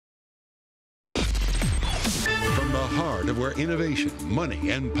heart of where innovation,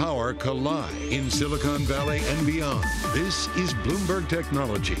 money, and power collide in Silicon Valley and beyond. This is Bloomberg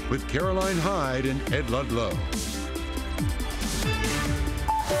Technology with Caroline Hyde and Ed Ludlow.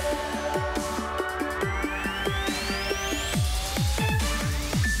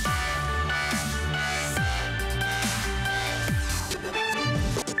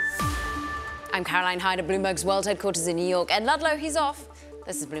 I'm Caroline Hyde at Bloomberg's world headquarters in New York. Ed Ludlow, he's off.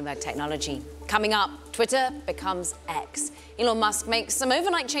 This is Bloomberg Technology. Coming up, Twitter becomes X. Elon Musk makes some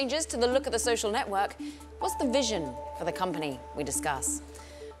overnight changes to the look of the social network. What's the vision for the company? We discuss.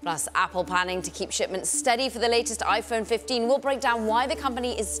 Plus, Apple planning to keep shipments steady for the latest iPhone 15. We'll break down why the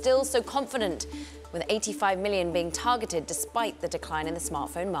company is still so confident, with 85 million being targeted despite the decline in the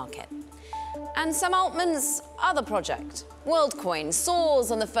smartphone market. And Sam Altman's other project, WorldCoin,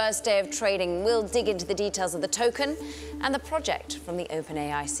 soars on the first day of trading. We'll dig into the details of the token and the project from the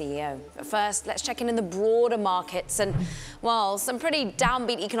OpenAI CEO. But first, let's check in the broader markets. And, well, some pretty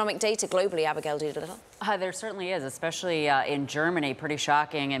downbeat economic data globally, Abigail Doolittle. There certainly is, especially in Germany. Pretty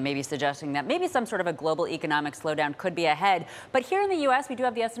shocking, and maybe suggesting that maybe some sort of a global economic slowdown could be ahead. But here in the U.S., we do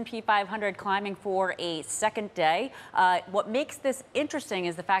have the S&P 500 climbing for a second day. What makes this interesting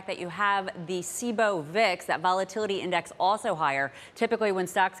is the fact that you have the SIBO VIX, that volatility index, also higher. Typically, when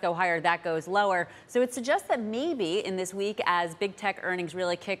stocks go higher, that goes lower. So it suggests that maybe in this week, as big tech earnings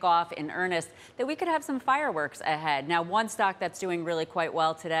really kick off in earnest, that we could have some fireworks ahead. Now, one stock that's doing really quite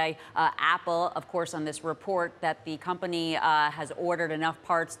well today, Apple, of course, on this report that the company has ordered enough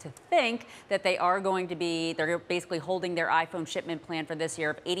parts to think that they're basically holding their iPhone shipment plan for this year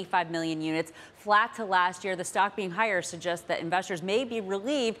of 85 million units, flat to last year. The stock being higher suggests that investors may be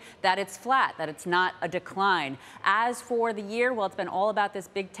relieved that it's flat, that it's not a decline. As for the year, well, it's been all about this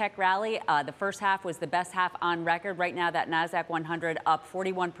big tech rally. The first half was the best half on record. Right now, that NASDAQ 100 up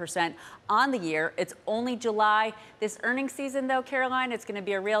 41% on the year. It's only July. This earnings season, though, Caroline, it's going to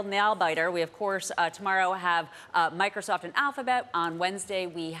be a real nail biter. We, of course, tomorrow have Microsoft and Alphabet. On Wednesday,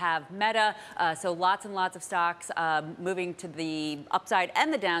 we have Meta. So lots and lots of stocks moving to the upside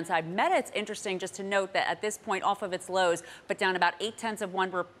and the downside. Meta, it's interesting just to note that at this point, off of its lows, but down about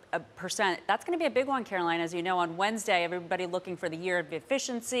 0.8%. That's going to be a big one, Caroline. As you know, on Wednesday, everybody looking for the year of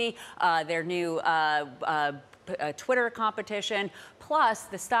efficiency, their new Twitter competition, plus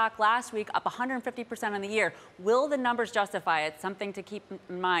the stock last week up 150% on the year. Will the numbers justify it? Something to keep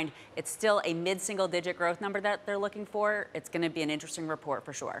in mind. It's still a mid-single-digit growth number that they're looking for. It's going to be an interesting report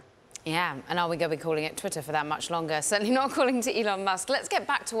for sure. Yeah, and are we going to be calling it Twitter for that much longer? Certainly not calling to Elon Musk. Let's get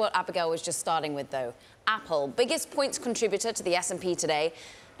back to what Abigail was just starting with, though. Apple, biggest points contributor to the S&P today.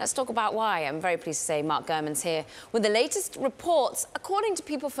 Let's talk about why. I'm very pleased to say Mark Gurman's here with the latest reports, according to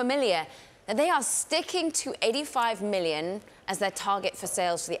people familiar, that they are sticking to 85 million as their target for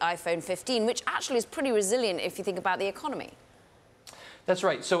sales for the iPhone 15, which actually is pretty resilient if you think about the economy. That's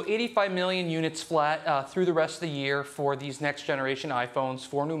right. So 85 million units flat through the rest of the year for these next generation iPhones,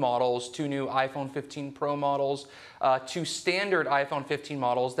 4 new models, 2 new iPhone 15 Pro models, 2 standard iPhone 15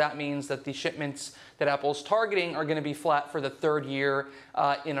 models. That means that the shipments that Apple's targeting are going to be flat for the 3rd year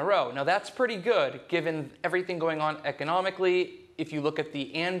in a row. Now, that's pretty good given everything going on economically. If you look at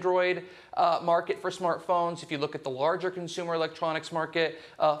the Android market for smartphones, if you look at the larger consumer electronics market,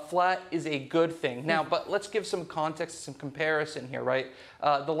 flat is a good thing. Now, but let's give some context, some comparison here, right?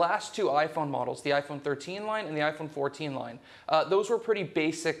 The last 2 iPhone models, the iPhone 13 line and the iPhone 14 line, those were pretty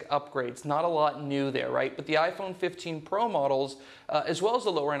basic upgrades, not a lot new there, right? But the iPhone 15 Pro models, as well as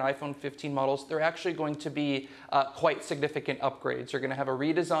the lower-end iPhone 15 models, they're actually going to be quite significant upgrades. They're going to have a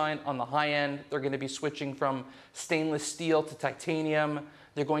redesign on the high end. They're going to be switching from stainless steel to titanium.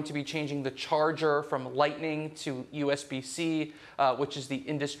 They're going to be changing the charger from Lightning to USB-C, which is the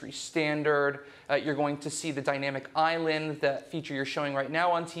industry standard. You're going to see the dynamic island, that feature you're showing right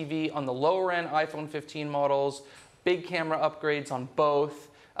now on TV, on the lower-end iPhone 15 models. Big camera upgrades on both.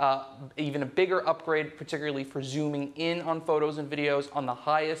 Even a bigger upgrade, particularly for zooming in on photos and videos on the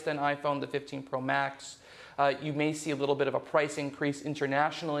highest-end iPhone, the 15 Pro Max. You may see a little bit of a price increase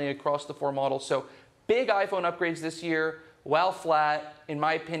internationally across the 4 models. So big iPhone upgrades this year. While flat, in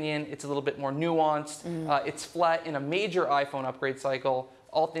my opinion, it's a little bit more nuanced. It's flat in a major iPhone upgrade cycle.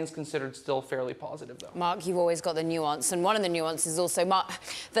 All things considered, still fairly positive, though. Mark, you've always got the nuance. And one of the nuances also, Mark,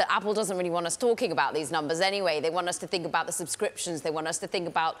 that Apple doesn't really want us talking about these numbers anyway. They want us to think about the subscriptions. They want us to think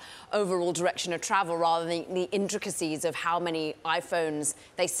about overall direction of travel rather than the intricacies of how many iPhones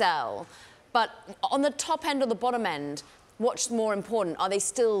they sell. But on the top end or the bottom end, what's more important? Are they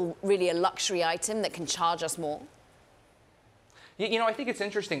still really a luxury item that can charge us more? You know, I think it's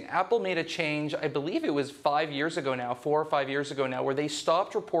interesting. Apple made a change, I believe it was 5 years ago now, 4 or 5 years ago now, where they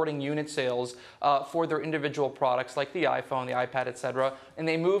stopped reporting unit sales for their individual products like the iPhone, the iPad, etc., and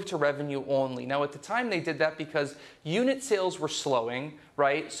they moved to revenue only. Now, at the time, they did that because unit sales were slowing,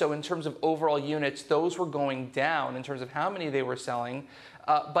 right? So in terms of overall units, those were going down in terms of how many they were selling.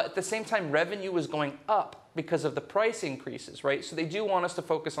 But at the same time, revenue was going up because of the price increases, right? So they do want us to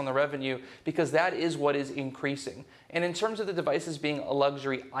focus on the revenue because that is what is increasing. And in terms of the devices being a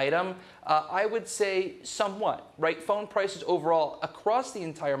luxury item, I would say somewhat, right? Phone prices overall across the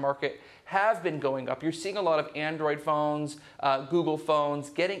entire market have been going up. You're seeing a lot of Android phones, Google phones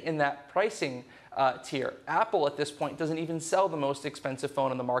getting in that pricing tier. Apple at this point doesn't even sell the most expensive phone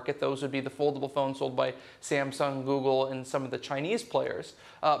on the market. Those would be the foldable phones sold by Samsung, Google, and some of the Chinese players.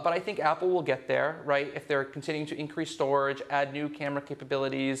 But I think Apple will get there, right? If they're continuing to increase storage, add new camera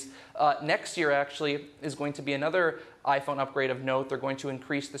capabilities. Next year actually is going to be another iPhone upgrade of note. They're going to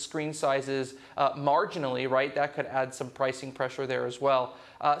increase the screen sizes marginally, right? That could add some pricing pressure there as well.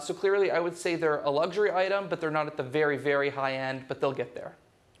 So clearly I would say they're a luxury item, but they're not at the very, very high end, but they'll get there.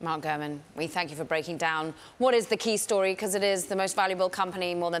 Mark Gurman, we thank you for breaking down what is the key story, because it is the most valuable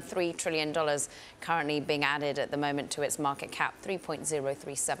company, more than $3 trillion currently being added at the moment to its market cap.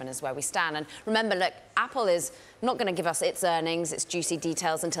 3.037 is where we stand. And remember, look, Apple is not going to give us its earnings, its juicy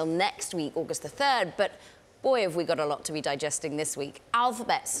details until next week, August the 3rd. But boy, have we got a lot to be digesting this week.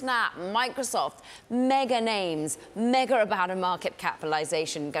 Alphabet, Snap, Microsoft, mega names, mega about a market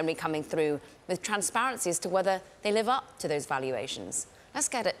capitalization going to be coming through with transparency as to whether they live up to those valuations. Let's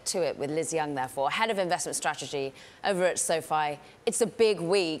get to it with Liz Young, therefore, Head of Investment Strategy over at SoFi. It's a big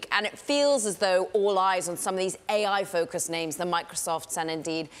week, and it feels as though all eyes on some of these AI-focused names, the Microsofts and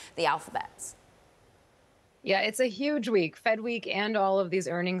indeed the Alphabets. Yeah, it's a huge week, Fed week, and all of these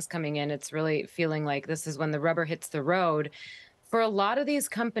earnings coming in. It's really feeling like this is when the rubber hits the road. For a lot of these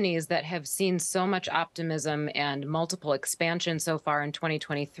companies that have seen so much optimism and multiple expansion so far in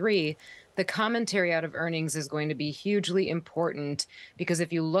 2023, the commentary out of earnings is going to be hugely important, because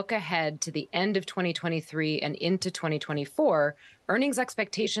if you look ahead to the end of 2023 and into 2024, earnings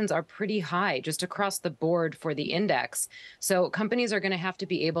expectations are pretty high just across the board for the index. So companies are going to have to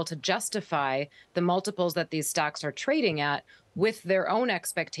be able to justify the multiples that these stocks are trading at with their own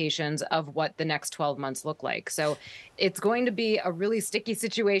expectations of what the next 12 months look like. So it's going to be a really sticky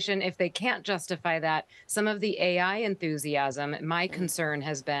situation if they can't justify that. Some of the AI enthusiasm, my concern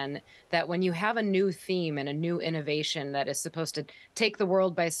has been that when you have a new theme and a new innovation that is supposed to take the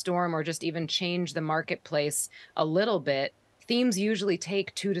world by storm or just even change the marketplace a little bit, themes usually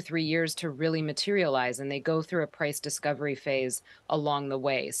take 2 to 3 years to really materialize, and they go through a price discovery phase along the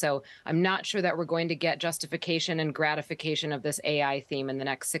way. So I'm not sure that we're going to get justification and gratification of this AI theme in the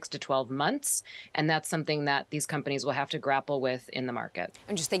next 6 to 12 months. And that's something that these companies will have to grapple with in the market.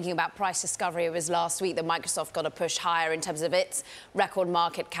 I'm just thinking about price discovery. It was last week that Microsoft got a push higher in terms of its record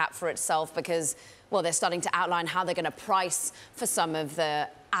market cap for itself, because, well, they're starting to outline how they're going to price for some of the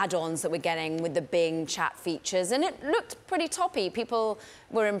add-ons that we're getting with the Bing chat features, and it looked pretty toppy. People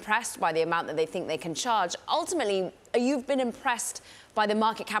were impressed by the amount that they think they can charge. Ultimately, you've been impressed by the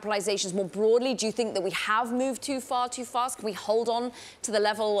market capitalizations more broadly. Do you think that we have moved too far, too fast? Can we hold on to the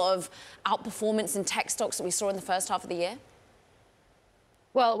level of outperformance in tech stocks that we saw in the first half of the year?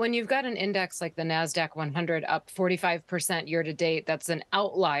 Well, when you've got an index like the NASDAQ 100 up 45% year to date, that's an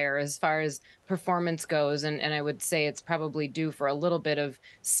outlier as far as performance goes. And I would say it's probably due for a little bit of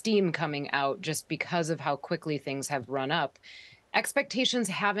steam coming out just because of how quickly things have run up. Expectations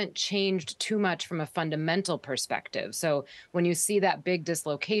haven't changed too much from a fundamental perspective. So when you see that big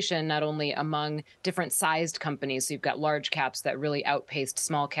dislocation, not only among different sized companies, so you've got large caps that really outpaced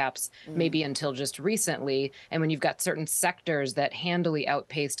small caps maybe until just recently, and when you've got certain sectors that handily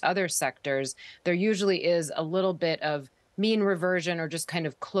outpaced other sectors, there usually is a little bit of mean reversion or just kind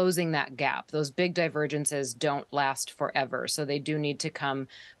of closing that gap. Those big divergences don't last forever, so they do need to come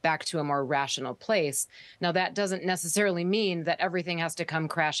back to a more rational place. Now, that doesn't necessarily mean that everything has to come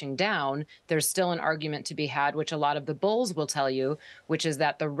crashing down. There's still an argument to be had, which a lot of the bulls will tell you, which is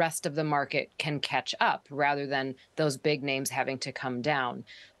that the rest of the market can catch up rather than those big names having to come down.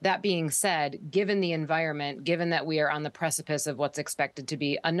 That being said, given the environment, given that we are on the precipice of what's expected to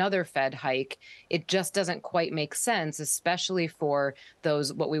be another Fed hike, it just doesn't quite make sense, especially for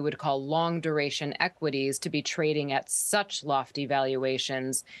those what we would call long duration equities, to be trading at such lofty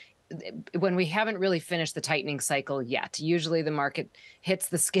valuations when we haven't really finished the tightening cycle yet. Usually the market hits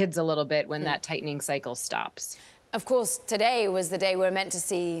the skids a little bit when that tightening cycle stops. Of course, today was the day we're meant to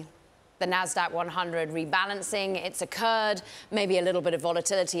see the NASDAQ 100 rebalancing. It's occurred, maybe a little bit of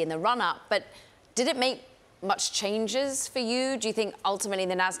volatility in the run-up, but did it make much changes for you? Do you think ultimately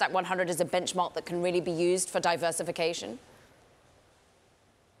the NASDAQ 100 is a benchmark that can really be used for diversification?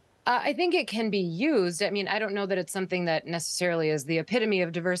 I think it can be used. I mean, I don't know that it's something that necessarily is the epitome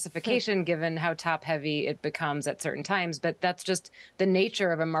of diversification, given how top heavy it becomes at certain times, but that's just the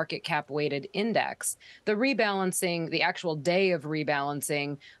nature of a market cap weighted index. The rebalancing, the actual day of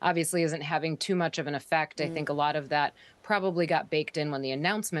rebalancing, obviously isn't having too much of an effect. I think a lot of that probably got baked in when the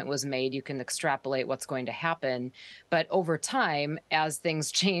announcement was made. You can extrapolate what's going to happen. But over time, as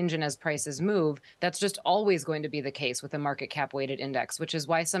things change and as prices move, that's just always going to be the case with a market cap weighted index, which is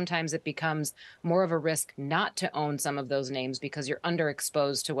why sometimes it becomes more of a risk not to own some of those names because you're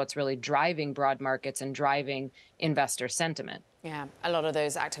underexposed to what's really driving broad markets and driving investor sentiment. Yeah, a lot of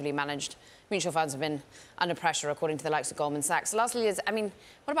those actively managed mutual funds have been under pressure, according to the likes of Goldman Sachs. Lastly, I mean,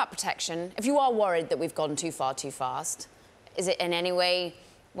 what about protection? If you are worried that we've gone too far too fast, is it in any way,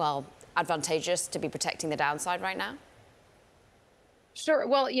 well, advantageous to be protecting the downside right now? Sure.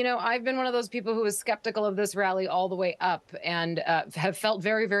 Well, you know, I've been one of those people who was skeptical of this rally all the way up and have felt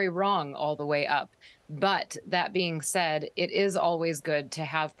very, very wrong all the way up. But that being said, it is always good to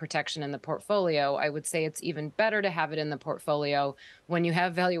have protection in the portfolio. I would say it's even better to have it in the portfolio when you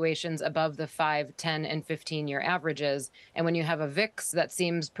have valuations above the 5, 10, and 15-year averages. And when you have a VIX that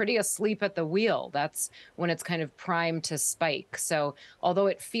seems pretty asleep at the wheel, that's when it's kind of primed to spike. So although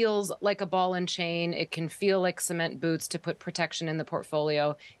it feels like a ball and chain, it can feel like cement boots to put protection in the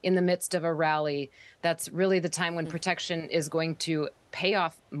portfolio in the midst of a rally. That's really the time when protection is going to pay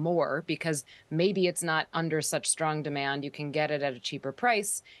off more because maybe it's not under such strong demand. You can get it at a cheaper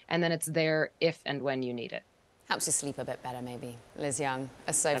price, and then it's there if and when you need it. Helps you sleep a bit better, maybe. Liz Young,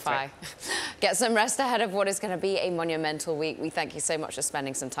 a SoFi. Right. Get some rest ahead of what is going to be a monumental week. We thank you so much for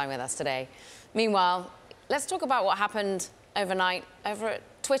spending some time with us today. Meanwhile, let's talk about what happened overnight over at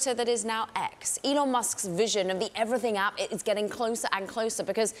Twitter, that is now X. Elon Musk's vision of the everything app is getting closer and closer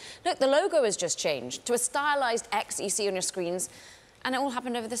because, look, the logo has just changed to a stylized X you see on your screens. And it all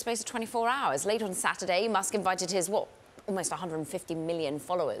happened over the space of 24 hours. Late on Saturday, Musk invited his, almost 150 million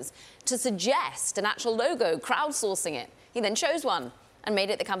followers to suggest an actual logo, crowdsourcing it. He then chose one and made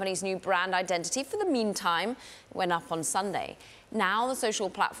it the company's new brand identity for the meantime. It went up on Sunday. Now the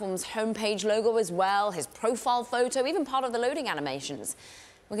social platform's homepage logo as well, his profile photo, even part of the loading animations.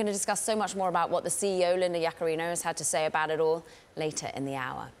 We're going to discuss so much more about what the CEO, Linda Yaccarino, has had to say about it all later in the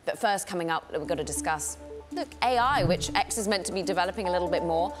hour. But first, coming up, we're going to discuss, look, AI, which X is meant to be developing a little bit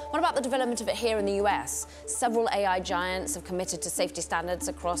more. What about the development of it here in the US? Several AI giants have committed to safety standards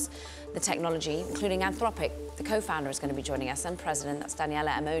across the technology, including Anthropic. The co-founder is going to be joining us, and president, that's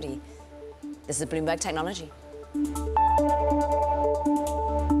Daniela Amodi. This is Bloomberg Technology.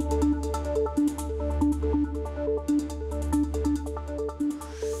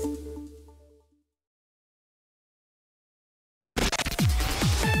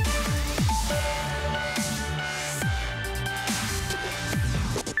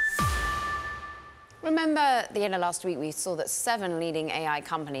 Remember, at the end of last week, we saw that 7 leading AI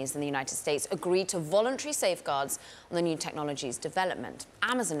companies in the United States agreed to voluntary safeguards on the new technology's development.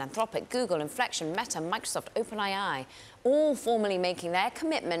 Amazon, Anthropic, Google, Inflection, Meta, Microsoft, OpenAI, all formally making their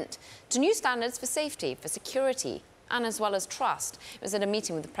commitment to new standards for safety, for security, and as well as trust. It was at a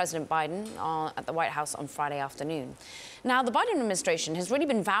meeting with President Biden at the White House on Friday afternoon. Now, the Biden administration has really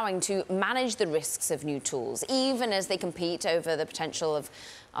been vowing to manage the risks of new tools, even as they compete over the potential of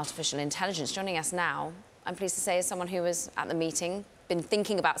artificial intelligence. Joining us now, I'm pleased to say, is someone who was at the meeting, been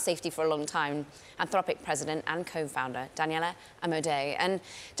thinking about safety for a long time, Anthropic president and co-founder, Daniela Amodi. And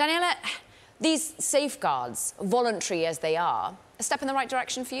Daniela, these safeguards, voluntary as they are, a step in the right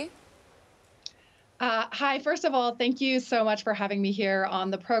direction for you? Hi, first of all, thank you so much for having me here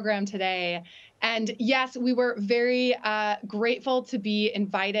on the program today. And yes, we were very grateful to be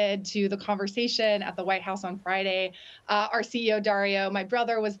invited to the conversation at the White House on Friday. Our CEO, Dario, my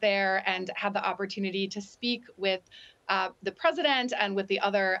brother, was there and had the opportunity to speak with the president and with the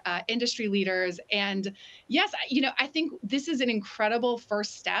other industry leaders. And yes, you know, I think this is an incredible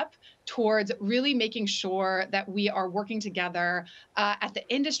first step towards really making sure that we are working together at the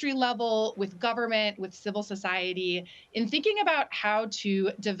industry level, with government, with civil society, in thinking about how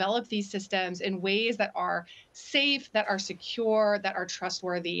to develop these systems in ways that are safe, that are secure, that are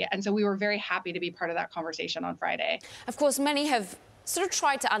trustworthy. And so we were very happy to be part of that conversation on Friday. Of course, many have sort of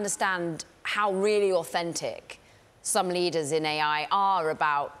tried to understand how really authentic some leaders in AI are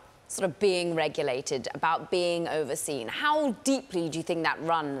about sort of being regulated, about being overseen. How deeply do you think that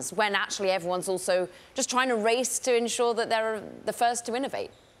runs when actually everyone's also just trying to race to ensure that they're the first to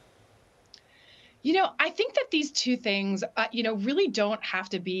innovate? I think that these two things, really don't have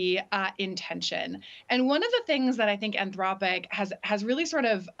to be in tension. And one of the things that I think Anthropic has really sort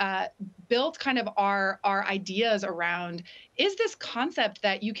of built kind of our ideas around is this concept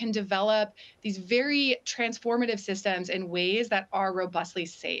that you can develop these very transformative systems in ways that are robustly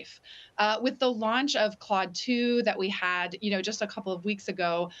safe. With the launch of Claude 2 that we had, just a couple of weeks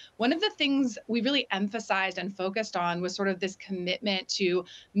ago, one of the things we really emphasized and focused on was sort of this commitment to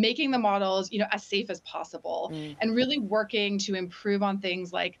making the models, as safe as possible, and really working to improve on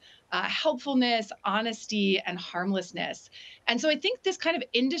things like helpfulness, honesty, and harmlessness. And so I think this kind of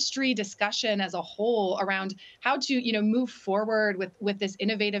industry discussion as a whole around how to, move forward with this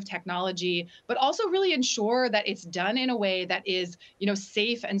innovative technology, but also really ensure that it's done in a way that is,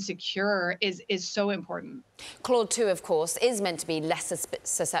 safe and secure is so important. Claude 2, of course, is meant to be less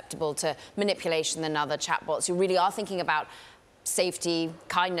susceptible to manipulation than other chatbots. You really are thinking about safety,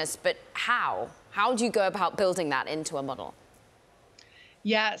 kindness, but how? How do you go about building that into a model?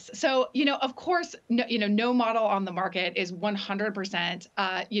 Yes. So, of course, no model on the market is 100%,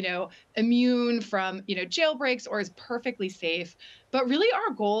 immune from, jailbreaks or is perfectly safe. But really,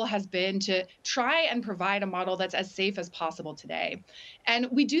 our goal has been to try and provide a model that's as safe as possible today. And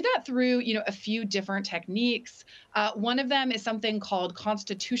we do that through, a few different techniques. One of them is something called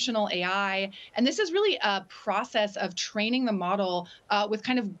constitutional AI. And this is really a process of training the model with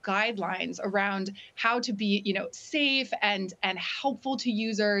kind of guidelines around how to be, safe and helpful to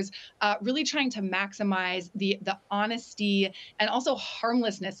users, really trying to maximize the honesty and also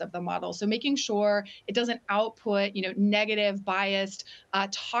harmlessness of the model. So making sure it doesn't output, negative, biased,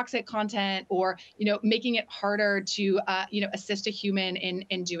 toxic content, or making it harder to assist a human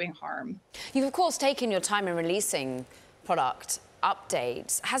in doing harm. You've of course taken your time in releasing product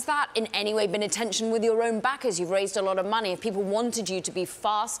updates. Has that in any way been a tension with your own backers? You've raised a lot of money. If people wanted you to be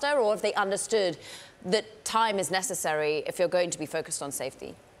faster, or if they understood that time is necessary if you're going to be focused on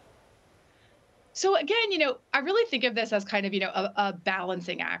safety? So again, I really think of this as kind of, a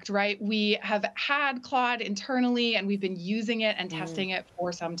balancing act, right? We have had Claude internally and we've been using it and testing it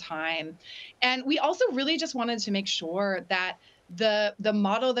for some time. And we also really just wanted to make sure that the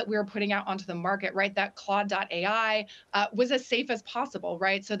model that we were putting out onto the market, right, that Claude.ai was as safe as possible,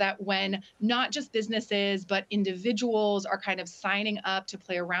 right? So that when not just businesses, but individuals are kind of signing up to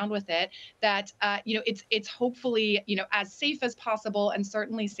play around with it, that, it's hopefully, as safe as possible and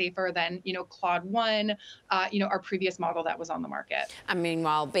certainly safer than, Claude 1, our previous model that was on the market. And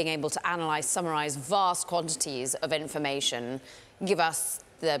meanwhile, being able to analyze, summarize vast quantities of information, give us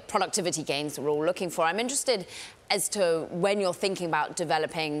the productivity gains that we're all looking for. I'm interested as to when you're thinking about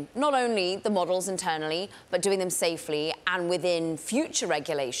developing not only the models internally, but doing them safely and within future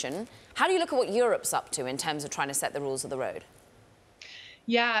regulation. How do you look at what Europe's up to in terms of trying to set the rules of the road?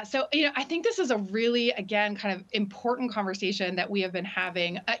 Yeah, so I think this is a really, again, kind of important conversation that we have been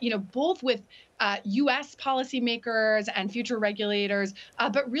having, both with U.S. policymakers and future regulators,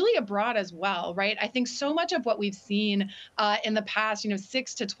 but really abroad as well, right? I think so much of what we've seen in the past,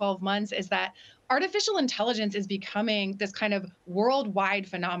 6 to 12 months is that artificial intelligence is becoming this kind of worldwide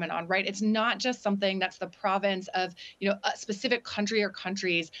phenomenon, right? It's not just something that's the province of, a specific country or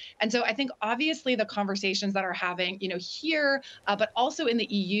countries. And so I think obviously the conversations that are having, here, but also in the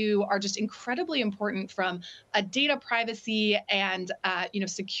EU are just incredibly important from a data privacy and,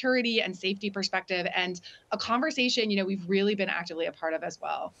 security and safety perspective, and a conversation, we've really been actively a part of as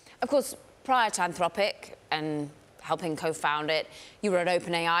well. Of course, prior to Anthropic and helping co-found it, you were at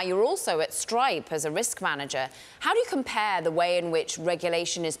OpenAI. You were also at Stripe as a risk manager. How do you compare the way in which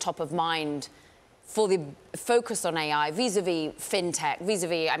regulation is top of mind for the focus on AI vis-a-vis fintech,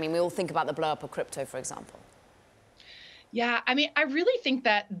 vis-a-vis, we all think about the blow-up of crypto, for example? Yeah, I really think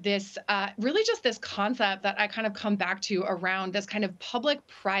that this, really just this concept that I kind of come back to around this kind of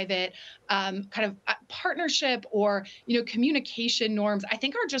public-private kind of partnership or, communication norms, I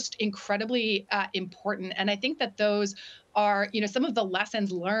think are just incredibly important. And I think that those are, some of the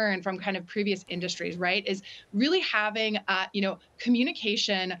lessons learned from kind of previous industries, right? Is really having,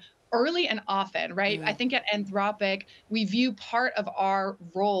 communication early and often, right? I think at Anthropic, we view part of our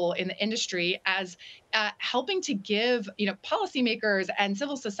role in the industry as helping to give, policymakers and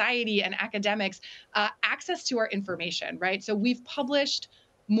civil society and academics access to our information, right? So we've published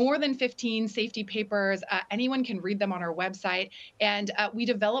more than 15 safety papers. Anyone can read them on our website. And we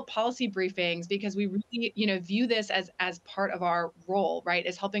develop policy briefings because we really, view this as part of our role, right?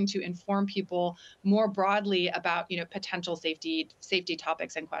 Is helping to inform people more broadly about, potential safety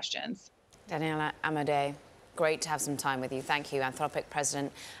topics and questions. Daniela Amadei, great to have some time with you. Thank you. Anthropic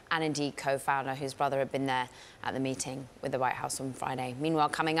president and indeed co-founder, whose brother had been there at the meeting with the White House on Friday. Meanwhile,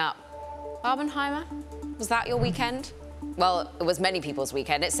 coming up, Barbenheimer, was that your weekend? Well, it was many people's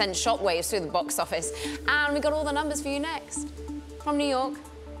weekend. It sent shockwaves through the box office. And we got all the numbers for you next. From New York,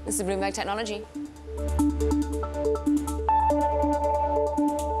 this is Bloomberg Technology.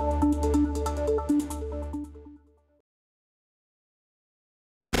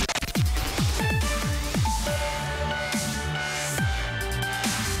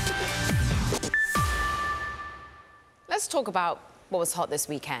 Let's talk about what was hot this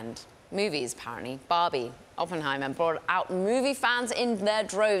weekend. Movies, apparently. Barbie, Oppenheimer brought out movie fans in their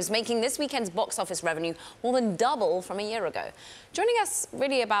droves, making this weekend's box office revenue more than double from a year ago. Joining us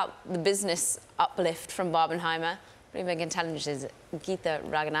really about the business uplift from Barbenheimer, Bloomberg Intelligence's Geetha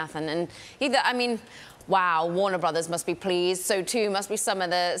Raghunathan. And Geetha, I mean, wow, Warner Brothers must be pleased. So too must be some of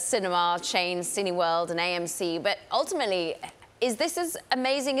the cinema chains, Cineworld and AMC. But ultimately, is this as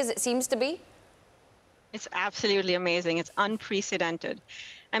amazing as it seems to be? It's absolutely amazing. It's unprecedented.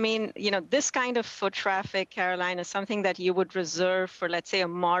 I mean, you know, this kind of foot traffic, Caroline, is something that you would reserve for, let's say, a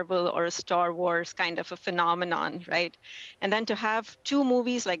Marvel or a Star Wars kind of a phenomenon, right? And then to have two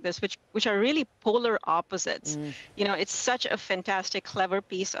movies like this, which are really polar opposites, you know, it's such a fantastic, clever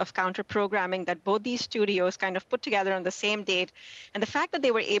piece of counter programming that both these studios kind of put together on the same date. And the fact that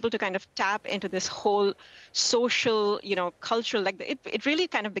they were able to kind of tap into this whole social, you know, cultural, like it really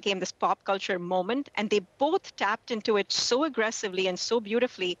kind of became this pop culture moment. And they both tapped into it so aggressively and so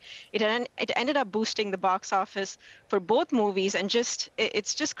beautifully. It ended up boosting the box office for both movies, and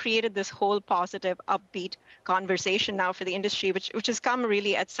it's just created this whole positive, upbeat conversation now for the industry, which has come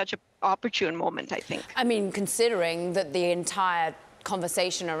really at such an opportune moment, I think. I mean, considering that the entire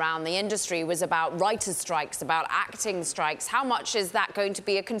conversation around the industry was about writers' strikes, about acting strikes, how much is that going to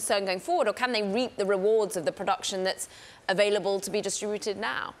be a concern going forward, or can they reap the rewards of the production that's available to be distributed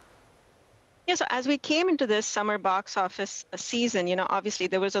now? Yeah, so as we came into this summer box office season, you know, obviously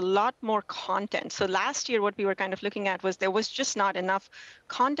there was a lot more content. So last year, what we were kind of looking at was there was just not enough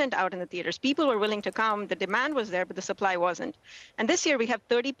content out in the theaters. People were willing to come, the demand was there, but the supply wasn't. And this year we have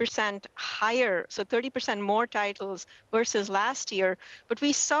 30% higher, so 30% more titles versus last year. But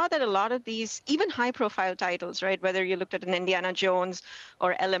we saw that a lot of these, even high-profile titles, right, whether you looked at an Indiana Jones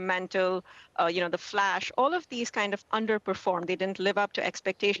or Elemental, you know, The Flash, all of these kind of underperformed. They didn't live up to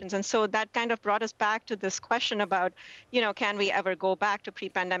expectations. And so that kind of brought us back to this question about, you know, can we ever go back to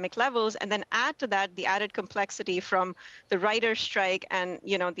pre-pandemic levels? And then add to that the added complexity from the writer's strike and,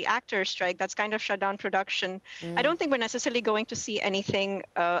 you know, the actor's strike that's kind of shut down production. I don't think we're necessarily going to see anything,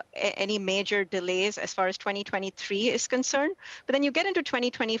 any major delays as far as 2023 is concerned. But then you get into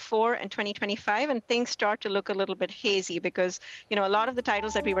 2024 and 2025 and things start to look a little bit hazy because, you know, a lot of the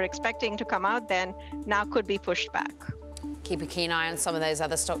titles that we were expecting to come out then now could be pushed back. Keep a keen eye on some of those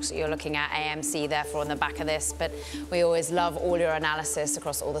other stocks that you're looking at, AMC, therefore, on the back of this. But we always love all your analysis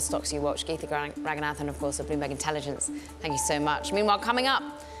across all the stocks you watch. Geetha Raghunathan, of course, of Bloomberg Intelligence. Thank you so much. Meanwhile, coming up,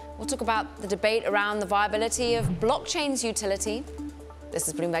 we'll talk about the debate around the viability of blockchain's utility. This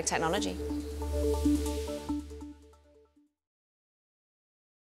is Bloomberg Technology.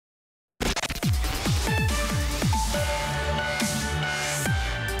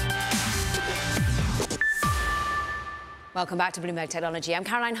 Welcome back to Bloomberg Technology. I'm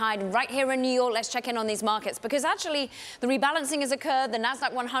Caroline Hyde, right here in New York. Let's check in on these markets because actually the rebalancing has occurred. The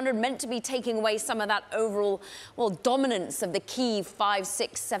Nasdaq 100 meant to be taking away some of that overall, well, dominance of the key 5,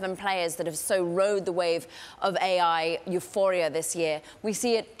 6, 7 players that have so rode the wave of AI euphoria this year. We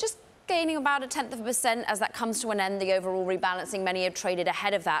see it just gaining about 0.1% as that comes to an end, the overall rebalancing. Many have traded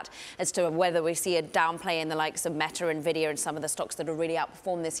ahead of that as to whether we see a downplay in the likes of Meta, Nvidia, and some of the stocks that have really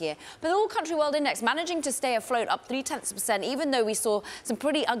outperformed this year. But the all-country world index managing to stay afloat, up 0.3%, even though we saw some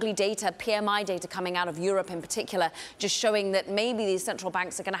pretty ugly data, PMI data coming out of Europe in particular, just showing that maybe these central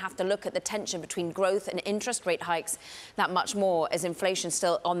banks are going to have to look at the tension between growth and interest rate hikes that much more as inflation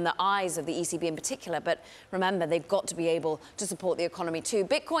still on the eyes of the ECB in particular. But remember, they've got to be able to support the economy too.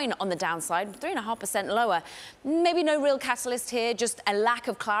 Bitcoin on the downside, 3.5% lower. Maybe no real catalyst here, just a lack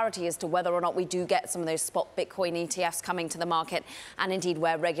of clarity as to whether or not we do get some of those spot Bitcoin ETFs coming to the market and indeed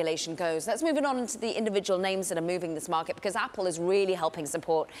where regulation goes. Let's move on to the individual names that are moving this market because Apple is really helping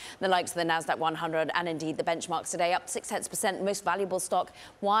support the likes of the Nasdaq 100 and indeed the benchmarks today, up 0.6%, most valuable stock.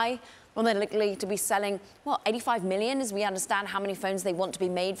 Why? Well, they're likely to be selling, well, 85 million as we understand how many phones they want to be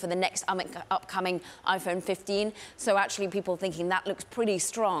made for the next upcoming iPhone 15. So actually people thinking that looks pretty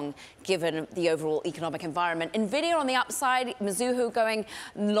strong given the overall economic environment. Nvidia on the upside, Mizuho going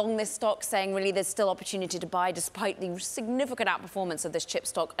long this stock, saying really there's still opportunity to buy despite the significant outperformance of this chip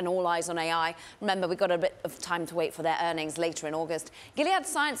stock and all eyes on AI. Remember, we've got a bit of time to wait for their earnings later in August. Gilead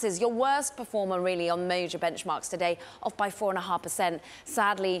Sciences, your worst performer really on major benchmarks today, off by 4.5%.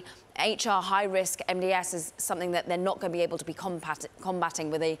 Sadly, HR high-risk MDS is something that they're not going to be able to be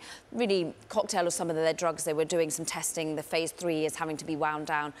combating with a really cocktail of some of their drugs. They were doing some testing. The phase 3 is having to be wound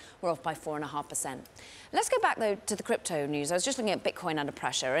down. We're off by 4.5%. Let's go back, though, to the crypto news. I was just looking at Bitcoin under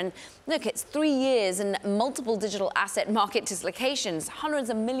pressure. And look, it's 3 years and multiple digital asset market dislocations, hundreds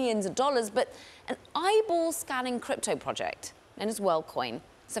of millions of dollars, but an eyeball-scanning crypto project, known as WorldCoin,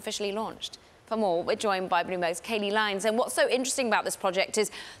 is officially launched. For more, we're joined by Bloomberg's Caroline Hyde. And what's so interesting about this project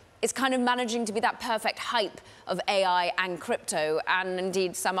is it's kind of managing to be that perfect hype of AI and crypto, and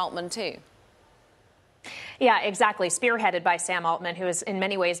indeed Sam Altman too. Yeah, exactly. Spearheaded by Sam Altman, who has in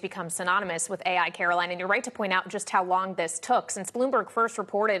many ways become synonymous with AI, Caroline. And you're right to point out just how long this took. Since Bloomberg first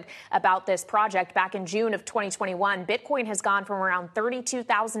reported about this project back in June of 2021, Bitcoin has gone from around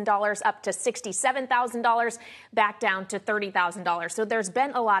 $32,000 up to $67,000, back down to $30,000. So there's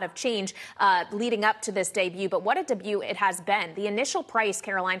been a lot of change leading up to this debut. But what a debut it has been. The initial price,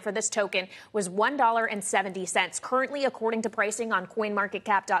 Caroline, for this token was $1.70. Currently, according to pricing on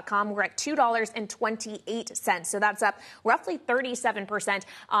CoinMarketCap.com, we're at $2.28. So that's up roughly 37%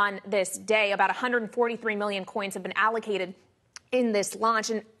 on this day. About 143 million coins have been allocated in this launch.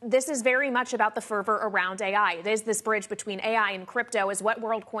 And this is very much about the fervor around AI. It is this bridge between AI and crypto. Is what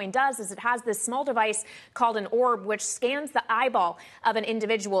WorldCoin does is it has this small device called an orb, which scans the eyeball of an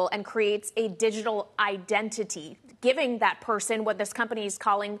individual and creates a digital identity, giving that person what this company is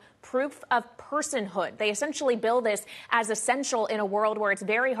calling proof of personhood. They essentially bill this as essential in a world where it's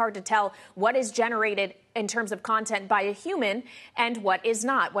very hard to tell what is generated in terms of content by a human and what is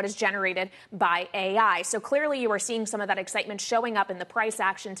not, what is generated by AI. So clearly you are seeing some of that excitement showing up in the price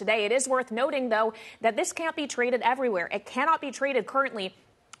action today. It is worth noting, though, that this can't be traded everywhere. It cannot be traded currently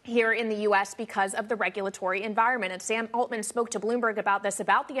here in the U.S. because of the regulatory environment. And Sam Altman spoke to Bloomberg about this,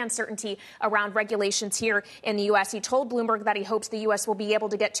 about the uncertainty around regulations here in the U.S. He told Bloomberg that he hopes the U.S. will be able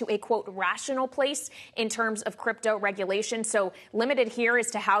to get to a, quote, rational place in terms of crypto regulation. So limited here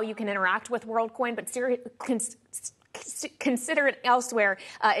as to how you can interact with WorldCoin, but consider it elsewhere.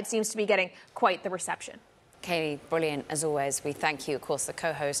 It seems to be getting quite the reception. Katie, brilliant as always. We thank you, of course, the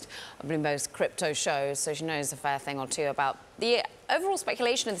co-host of Bloomberg's crypto show, so she knows a fair thing or two about the overall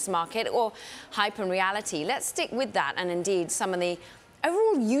speculation of this market or hype and reality. Let's stick with that and indeed some of the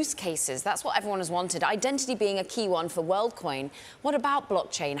overall use cases. That's what everyone has wanted. Identity being a key one for WorldCoin. What about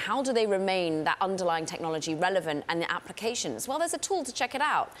blockchain? How do they remain that underlying technology relevant and the applications? Well, there's a tool to check it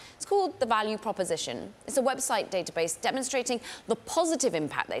out. It's called the Value Proposition. It's a website database demonstrating the positive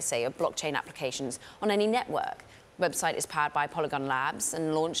impact, they say, of blockchain applications on any network. The website is powered by Polygon Labs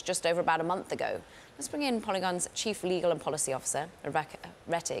and launched just over about a month ago. Let's bring in Polygon's Chief Legal and Policy Officer, Rebecca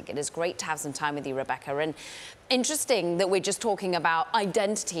Rettig. It is great to have some time with you, Rebecca. And interesting that we're just talking about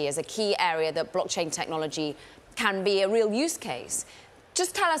identity as a key area that blockchain technology can be a real use case.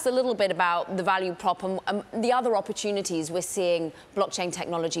 Just tell us a little bit about the value prop and the other opportunities we're seeing blockchain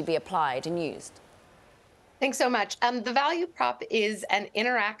technology be applied and used. Thanks so much. The Value Prop is an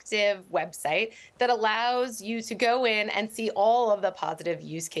interactive website that allows you to go in and see all of the positive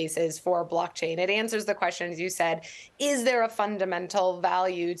use cases for blockchain. It answers the question, as you said, is there a fundamental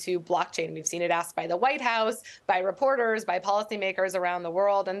value to blockchain? We've seen it asked by the White House, by reporters, by policymakers around the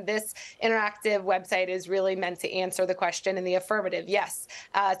world. And this interactive website is really meant to answer the question in the affirmative, yes.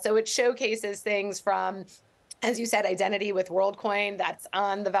 So it showcases things from, as you said, identity with WorldCoin, that's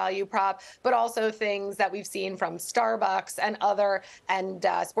on the Value Prop, but also things that we've seen from Starbucks and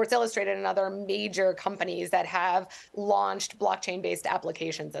Sports Illustrated and other major companies that have launched blockchain-based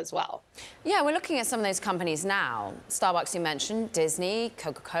applications as well. Yeah, we're looking at some of those companies now. Starbucks, you mentioned, Disney,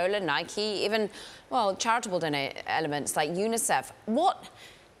 Coca-Cola, Nike, even, well, charitable elements like UNICEF. What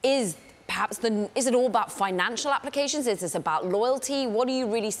is is it all about financial applications? Is this about loyalty? What are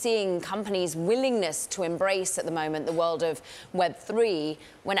you really seeing companies' willingness to embrace at the moment, the world of Web3,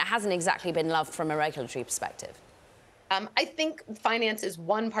 when it hasn't exactly been loved from a regulatory perspective? I think finance is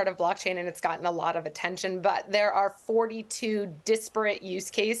one part of blockchain and it's gotten a lot of attention, but there are 42 disparate use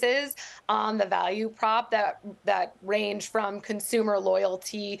cases on the Value Prop that range from consumer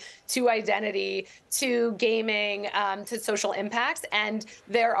loyalty to identity to gaming to social impacts. And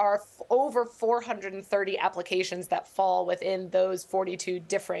there are over 430 applications that fall within those 42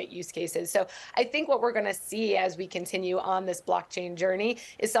 different use cases. So I think what we're going to see as we continue on this blockchain journey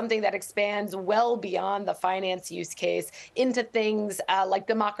is something that expands well beyond the finance use case into things like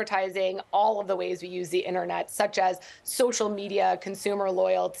democratizing all of the ways we use the internet, such as social media, consumer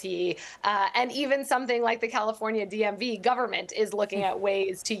loyalty, and even something like the California DMV government is looking at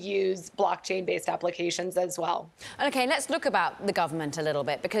ways to use blockchain-based applications as well. Okay, let's look about the government a little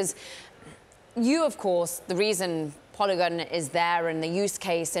bit, because you, of course, the reason Polygon is there, and the use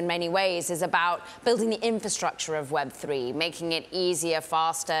case in many ways is about building the infrastructure of Web3, making it easier,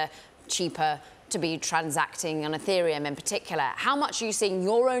 faster, cheaper to be transacting on Ethereum in particular. How much are you seeing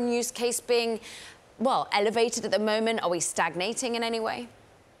your own use case being, well, elevated at the moment? Are we stagnating in any way?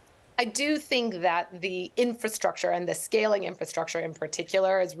 I do think that the infrastructure and the scaling infrastructure in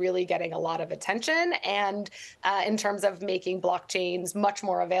particular is really getting a lot of attention. And in terms of making blockchains much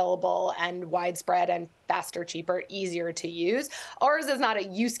more available and widespread and faster, cheaper, easier to use. Ours is not a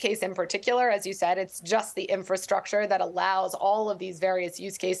use case in particular. As you said, it's just the infrastructure that allows all of these various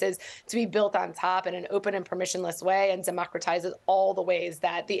use cases to be built on top in an open and permissionless way and democratizes all the ways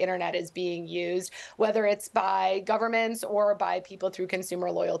that the internet is being used, whether it's by governments or by people through consumer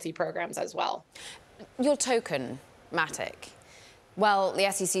loyalty programs as well. Your token, Matic, well,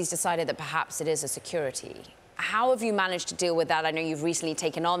 the SEC's decided that perhaps it is a security. How have you managed to deal with that? I know you've recently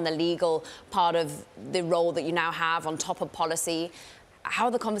taken on the legal part of the role that you now have on top of policy. How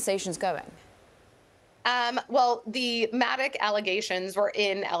are the conversations going? Well, the Matic allegations were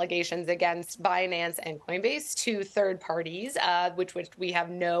allegations against Binance and Coinbase, two third parties, which we have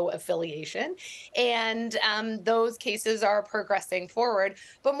no affiliation. And those cases are progressing forward.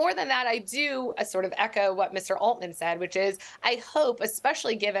 But more than that, I do sort of echo what Mr. Altman said, which is I hope,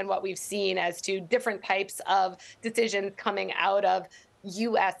 especially given what we've seen as to different types of decisions coming out of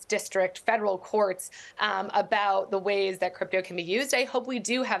U.S. district federal courts about the ways that crypto can be used. I hope we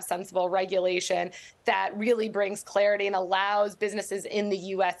do have sensible regulation that really brings clarity and allows businesses in the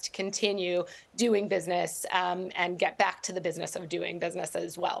U.S. to continue doing business and get back to the business of doing business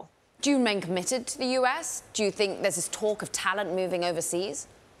as well. Do you remain committed to the U.S.? Do you think there's this talk of talent moving overseas?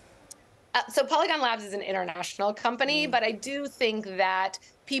 So Polygon Labs is an international company, but I do think that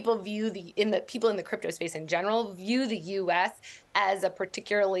people view people in the crypto space in general view the U.S. as a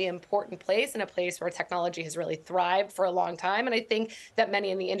particularly important place and a place where technology has really thrived for a long time. And I think that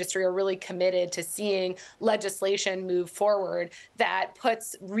many in the industry are really committed to seeing legislation move forward that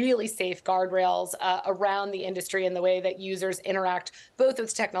puts really safe guardrails around the industry and the way that users interact both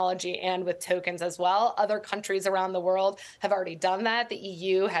with technology and with tokens as well. Other countries around the world have already done that. The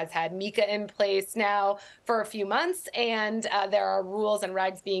EU has had MiCA in place now for a few months, and there are rules and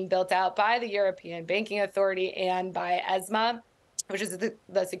regs being built out by the European Banking Authority and by ESMA, which is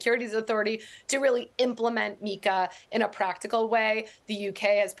the Securities Authority, to really implement MiCA in a practical way. The UK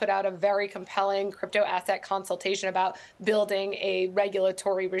has put out a very compelling crypto asset consultation about building a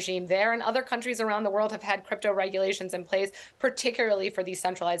regulatory regime there. And other countries around the world have had crypto regulations in place, particularly for these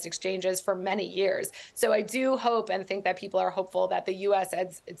centralized exchanges, for many years. So I do hope and think that people are hopeful that the US,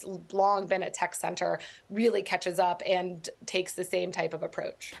 as it's long been a tech center, really catches up and takes the same type of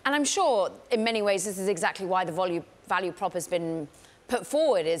approach. And I'm sure in many ways this is exactly why the value prop has been put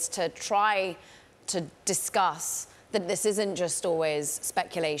forward, is to try to discuss that this isn't just always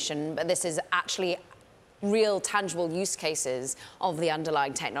speculation, but this is actually real tangible use cases of the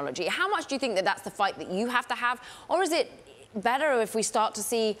underlying technology. How much do you think that that's the fight that you have to have? Or is it better if we start to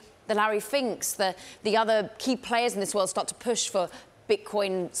see the Larry Finks, the other key players in this world start to push for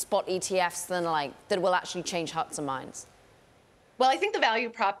Bitcoin spot ETFs that will actually change hearts and minds? Well, I think the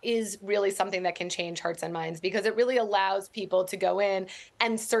value prop is really something that can change hearts and minds because it really allows people to go in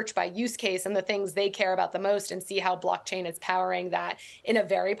and search by use case and the things they care about the most and see how blockchain is powering that in a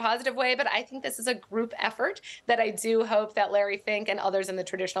very positive way. But I think this is a group effort that I do hope that Larry Fink and others in the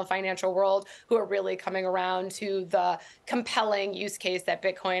traditional financial world who are really coming around to the compelling use case that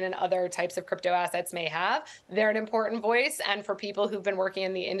Bitcoin and other types of crypto assets may have. They're an important voice. And for people who've been working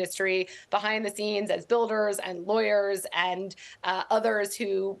in the industry behind the scenes as builders and lawyers and others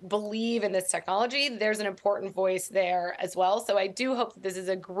who believe in this technology, there's an important voice there as well. So I do hope that this is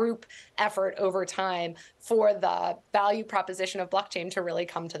a group effort over time for the value proposition of blockchain to really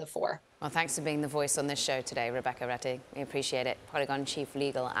come to the fore. Well, thanks for being the voice on this show today, Rebecca Rettig. We appreciate it. Polygon Chief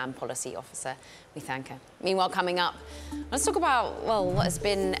Legal and Policy Officer. We thank her. Meanwhile, coming up, let's talk about, well, what has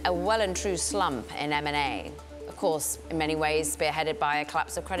been a well and true slump in M&A. Of course, in many ways spearheaded by a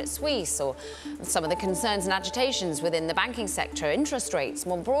collapse of Credit Suisse or some of the concerns and agitations within the banking sector, interest rates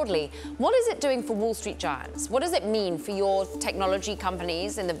more broadly. What is it doing for Wall Street giants? What does it mean for your technology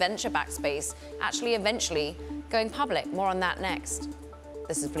companies in the venture-backed space actually eventually going public? More on that next.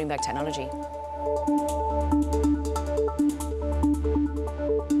 This is Bloomberg Technology.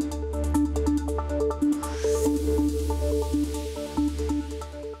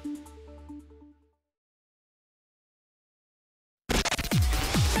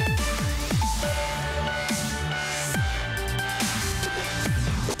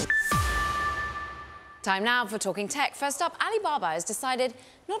 Time now for Talking Tech. First up, Alibaba has decided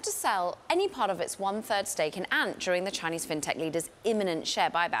not to sell any part of its one-third stake in Ant during the Chinese fintech leader's imminent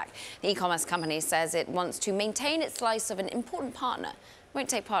share buyback. The e-commerce company says it wants to maintain its slice of an important partner. It won't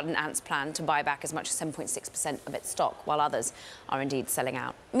take part in Ant's plan to buy back as much as 7.6% of its stock, while others are indeed selling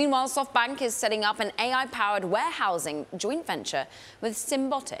out. Meanwhile, SoftBank is setting up an AI-powered warehousing joint venture with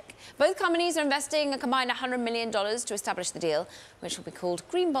Symbotic. Both companies are investing a combined $100 million to establish the deal, which will be called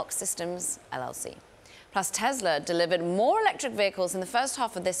Greenbox Systems LLC. Plus, Tesla delivered more electric vehicles in the first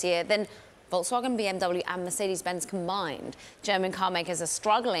half of this year than Volkswagen, BMW and Mercedes-Benz combined. German car makers are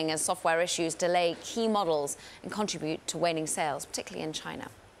struggling as software issues delay key models and contribute to waning sales, particularly in China.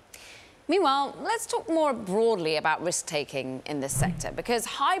 Meanwhile, let's talk more broadly about risk-taking in this sector, because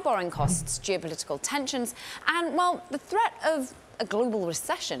high borrowing costs, geopolitical tensions, and, well, the threat of a global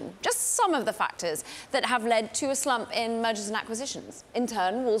recession, just some of the factors that have led to a slump in mergers and acquisitions. In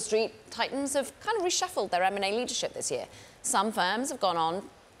turn, Wall Street titans have kind of reshuffled their M&A leadership this year. Some firms have gone on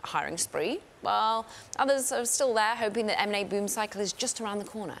a hiring spree, while others are still there hoping that M&A boom cycle is just around the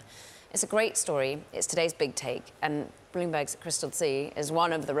corner. It's a great story. It's today's big take, and Bloomberg's Crystal C is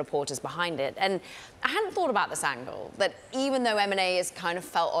one of the reporters behind it. And I hadn't thought about this angle, that even though M&A is kind of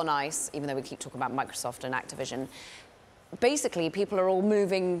felt on ice, even though we keep talking about Microsoft and Activision, basically, people are all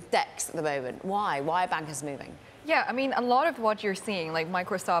moving decks at the moment. Why? Why are bankers moving? Yeah, I mean, a lot of what you're seeing, like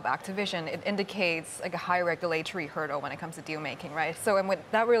Microsoft, Activision, it indicates like a high regulatory hurdle when it comes to deal making, right? So, and what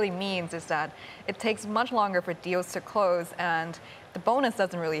that really means is that it takes much longer for deals to close, and the bonus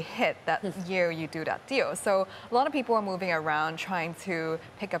doesn't really hit that year you do that deal. So a lot of people are moving around trying to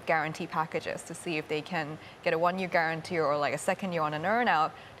pick up guarantee packages to see if they can get a 1-year guarantee or like a second year on an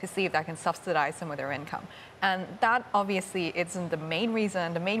earn-out to see if that can subsidize some of their income. And that obviously isn't the main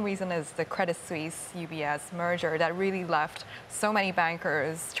reason. The main reason is the Credit Suisse-UBS merger that really left so many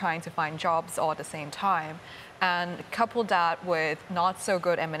bankers trying to find jobs all at the same time. And couple that with not so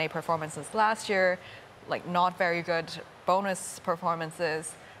good M&A performances last year, like not very good bonus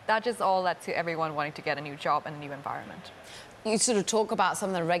performances, that just all led to everyone wanting to get a new job and a new environment. You sort of talk about some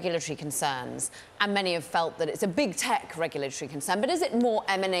of the regulatory concerns, and many have felt that it's a big tech regulatory concern, but is it more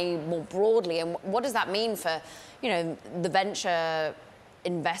M&A more broadly, and what does that mean for, you know, the venture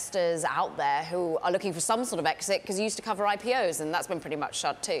investors out there who are looking for some sort of exit, because you used to cover IPOs and that's been pretty much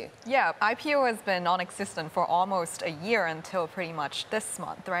shut too? Yeah, IPO has been non-existent for almost a year until pretty much this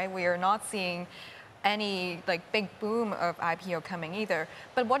month, right? We are not seeing any like big boom of IPO coming either.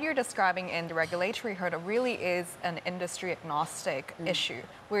 But what you're describing in the regulatory hurdle really is an industry agnostic issue.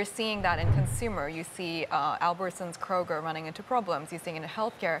 We're seeing that in consumer. You see Albertsons, Kroger running into problems. You're seeing it in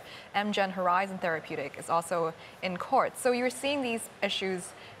healthcare. Amgen Horizon Therapeutic is also in court. So you're seeing these issues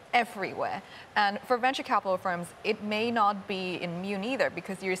everywhere. And for venture capital firms, it may not be immune either,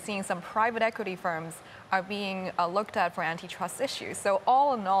 because you're seeing some private equity firms are being looked at for antitrust issues. So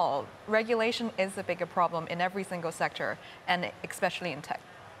all in all, regulation is a bigger problem in every single sector, and especially in tech.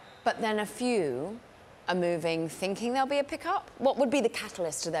 But then a few are moving thinking there'll be a pickup. What would be the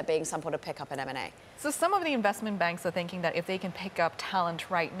catalyst to there being some sort of pickup in M&A? So some of the investment banks are thinking that if they can pick up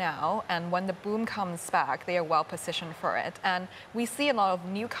talent right now, and when the boom comes back, they are well positioned for it. And we see a lot of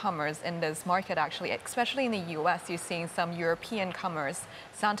newcomers in this market, actually, especially in the US. You're seeing some European comers.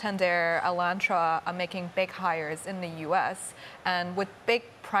 Santander, Alantra are making big hires in the US, and with big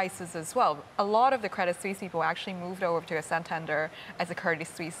prices as well. A lot of the Credit Suisse people actually moved over to a Santander as a Credit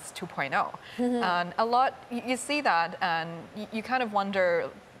Suisse 2.0. And a lot, you see that, and you kind of wonder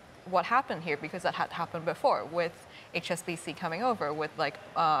what happened here, because that had happened before with HSBC coming over, with like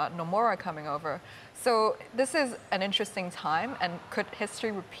Nomura coming over. So this is an interesting time, and could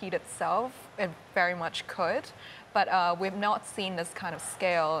history repeat itself? It very much could, but we've not seen this kind of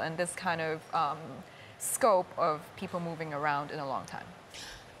scale and this kind of scope of people moving around in a long time.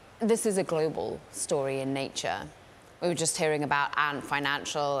 This is a global story in nature. We were just hearing about Ant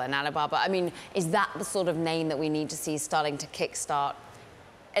Financial and Alibaba. I mean, is that the sort of name that we need to see starting to kickstart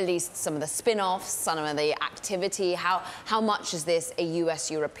at least some of the spin-offs, some of the activity? How much is this a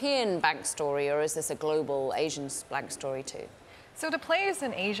US-European bank story, or is this a global Asian bank story too? So the players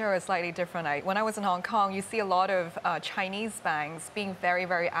in Asia are slightly different. When I was in Hong Kong, you see a lot of Chinese banks being very,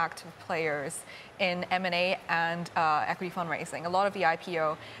 very active players in M&A and equity fundraising. A lot of the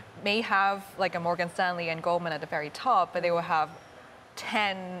IPO may have like a Morgan Stanley and Goldman at the very top, but they will have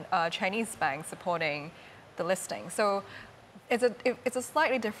 10 Chinese banks supporting the listing. So it's a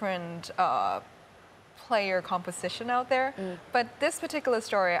slightly different player composition out there. But this particular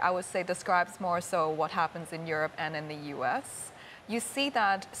story, I would say, describes more so what happens in Europe and in the US. you see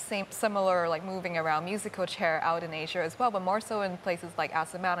that similar like moving around musical chair out in Asia as well, but more so in places like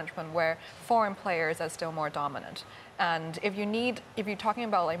asset management where foreign players are still more dominant. And if you're talking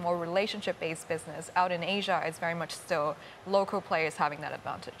about like more relationship-based business, out in Asia, it's very much still local players having that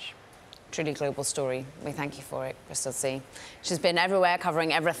advantage. Truly global story. We thank you for it, Crystal C. She's been everywhere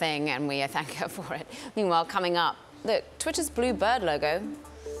covering everything, and we thank her for it. Meanwhile, coming up, look, Twitter's blue bird logo,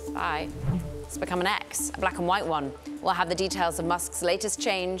 bye. It's become an X, a black and white one. We'll have the details of Musk's latest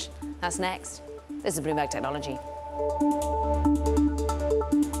change. That's next. This is Bloomberg Technology.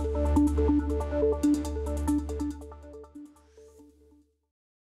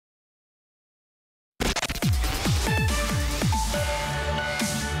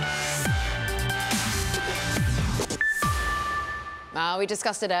 We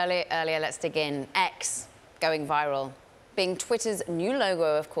discussed it earlier. Let's dig in. X going viral. Being Twitter's new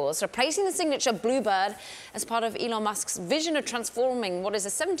logo, of course, replacing the signature Bluebird as part of Elon Musk's vision of transforming what is a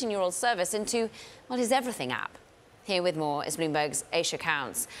 17-year-old service into, well, his everything app. Here with more is Bloomberg's Asia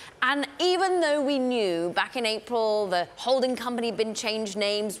Counts. And even though we knew back in April the holding company had been changed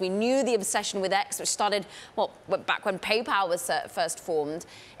names, we knew the obsession with X, which started, well, back when PayPal was first formed,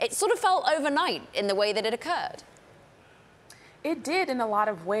 it sort of felt overnight in the way that it occurred. It did in a lot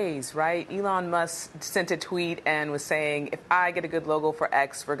of ways, right? Elon Musk sent a tweet and was saying, if I get a good logo for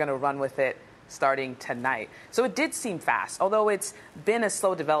X, we're going to run with it starting tonight. So it did seem fast, although it's been a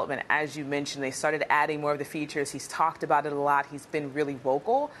slow development. As you mentioned, they started adding more of the features. He's talked about it a lot. He's been really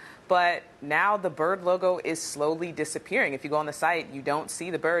vocal. But now the bird logo is slowly disappearing. If you go on the site, you don't see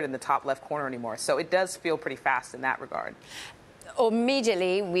the bird in the top left corner anymore. So it does feel pretty fast in that regard.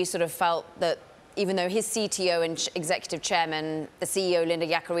 Immediately, we sort of felt that even though his CTO and executive chairman, the CEO, Linda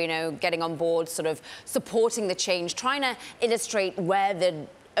Yaccarino, getting on board, sort of supporting the change, trying to illustrate where the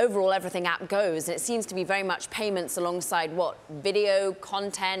overall everything app goes. And it seems to be very much payments alongside what? Video,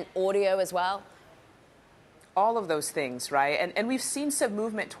 content, audio as well? All of those things, right? And we've seen some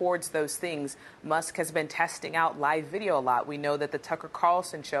movement towards those things. Musk has been testing out live video a lot. We know that the Tucker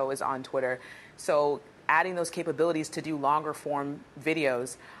Carlson show is on Twitter. So adding those capabilities to do longer form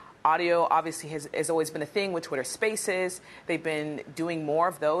videos. Audio obviously has always been a thing with Twitter Spaces. They've been doing more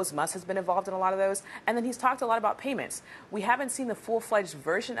of those. Musk has been involved in a lot of those. And then he's talked a lot about payments. We haven't seen the full-fledged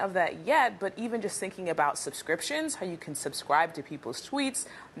version of that yet, but even just thinking about subscriptions, how you can subscribe to people's tweets.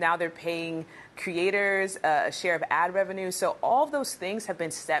 Now they're paying creators a share of ad revenue. So all of those things have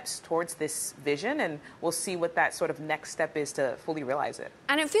been steps towards this vision, and we'll see what that sort of next step is to fully realize it.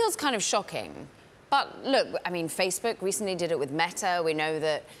 And it feels kind of shocking. But look, I mean, Facebook recently did it with Meta. We know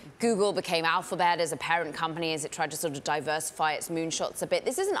that Google became Alphabet as a parent company as it tried to sort of diversify its moonshots a bit.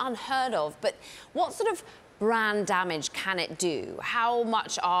 This isn't unheard of, but what sort of brand damage can it do? How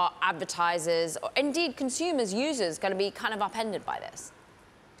much are advertisers, or indeed consumers, users, going to be kind of upended by this?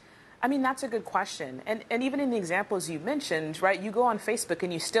 I mean, that's a good question. And even in the examples you mentioned, right, you go on Facebook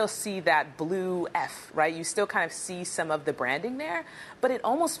and you still see that blue F, right? You still kind of see some of the branding there. But it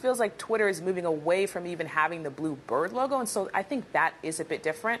almost feels like Twitter is moving away from even having the blue bird logo. And so I think that is a bit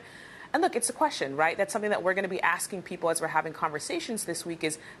different. And look, it's a question, right? That's something that we're going to be asking people as we're having conversations this week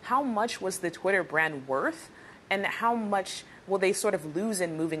is how much was the Twitter brand worth? And how much will they sort of lose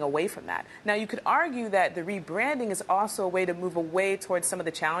in moving away from that? Now, you could argue that the rebranding is also a way to move away towards some of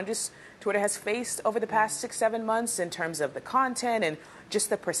the challenges Twitter has faced over the past 6-7 months in terms of the content and just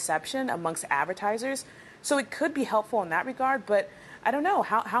the perception amongst advertisers. So it could be helpful in that regard, but I don't know.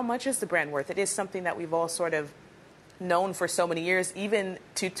 How much is the brand worth? It is something that we've all sort of known for so many years. Even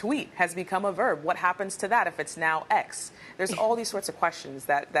to tweet has become a verb. What happens to that if it's now X? There's all these sorts of questions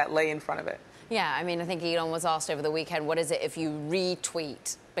that lay in front of it. Yeah, I mean, I think Elon was asked over the weekend, what is it if you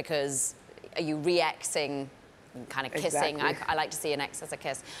retweet? Because are you re-Xing, kind of kissing? Exactly. I like to see an X as a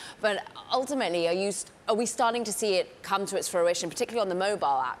kiss. But ultimately, are we starting to see it come to its fruition, particularly on the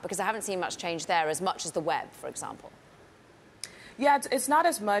mobile app? Because I haven't seen much change there as much as the web, for example. Yeah, it's not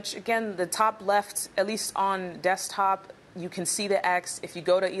as much. Again, the top left, at least on desktop, you can see the X. If you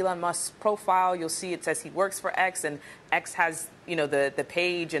go to Elon Musk's profile, you'll see it says he works for X, and X has, you know, the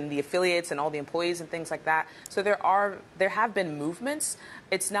page and the affiliates and all the employees and things like that. So there have been movements.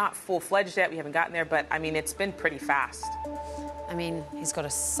 It's not full-fledged yet. We haven't gotten there, but I mean, it's been pretty fast. I mean, he's got a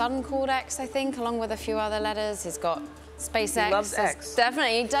son called X, I think, along with a few other letters. He's got SpaceX. He loves X.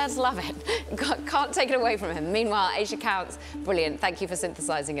 Definitely, he does love it. Can't take it away from him. Meanwhile, Asia Counts, brilliant. Thank you for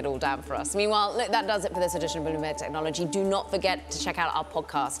synthesizing it all down for us. Meanwhile, look, that does it for this edition of Bloomberg Technology. Do not forget to check out our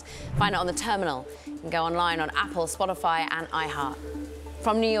podcast. Find it on the terminal. You can go online on Apple, Spotify, and iHeart.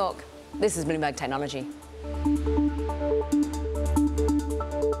 From New York, this is Bloomberg Technology.